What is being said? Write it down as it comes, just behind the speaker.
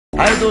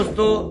हाय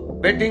दोस्तों,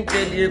 बेटिंग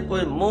के लिए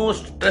कोई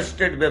मोस्ट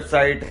ट्रस्टेड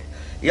वेबसाइट है।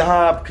 यहाँ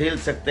आप खेल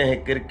सकते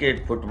हैं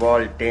क्रिकेट,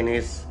 फुटबॉल,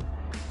 टेनिस,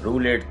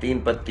 रूलेट, तीन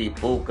पत्ती,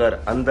 पोकर,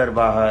 अंदर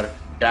बाहर,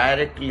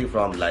 directly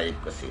from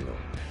live casino.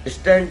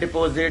 Instant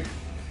deposit,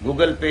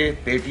 Google Pay,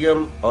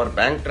 Paytm और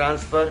बैंक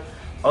ट्रांसफर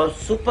और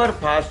super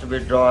fast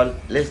withdrawal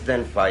less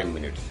than 5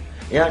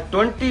 minutes. यहाँ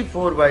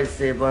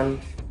 24/7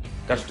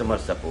 कस्टमर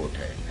सपोर्ट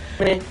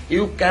है।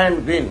 You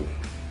can win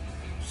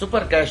super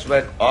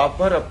cashback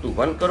offer up to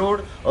 1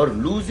 crore और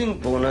losing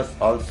bonus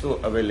also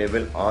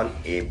available on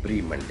every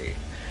Monday।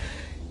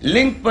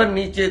 Link पर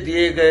नीचे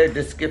दिए गए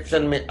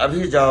description में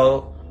अभी जाओ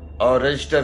और रजिस्टर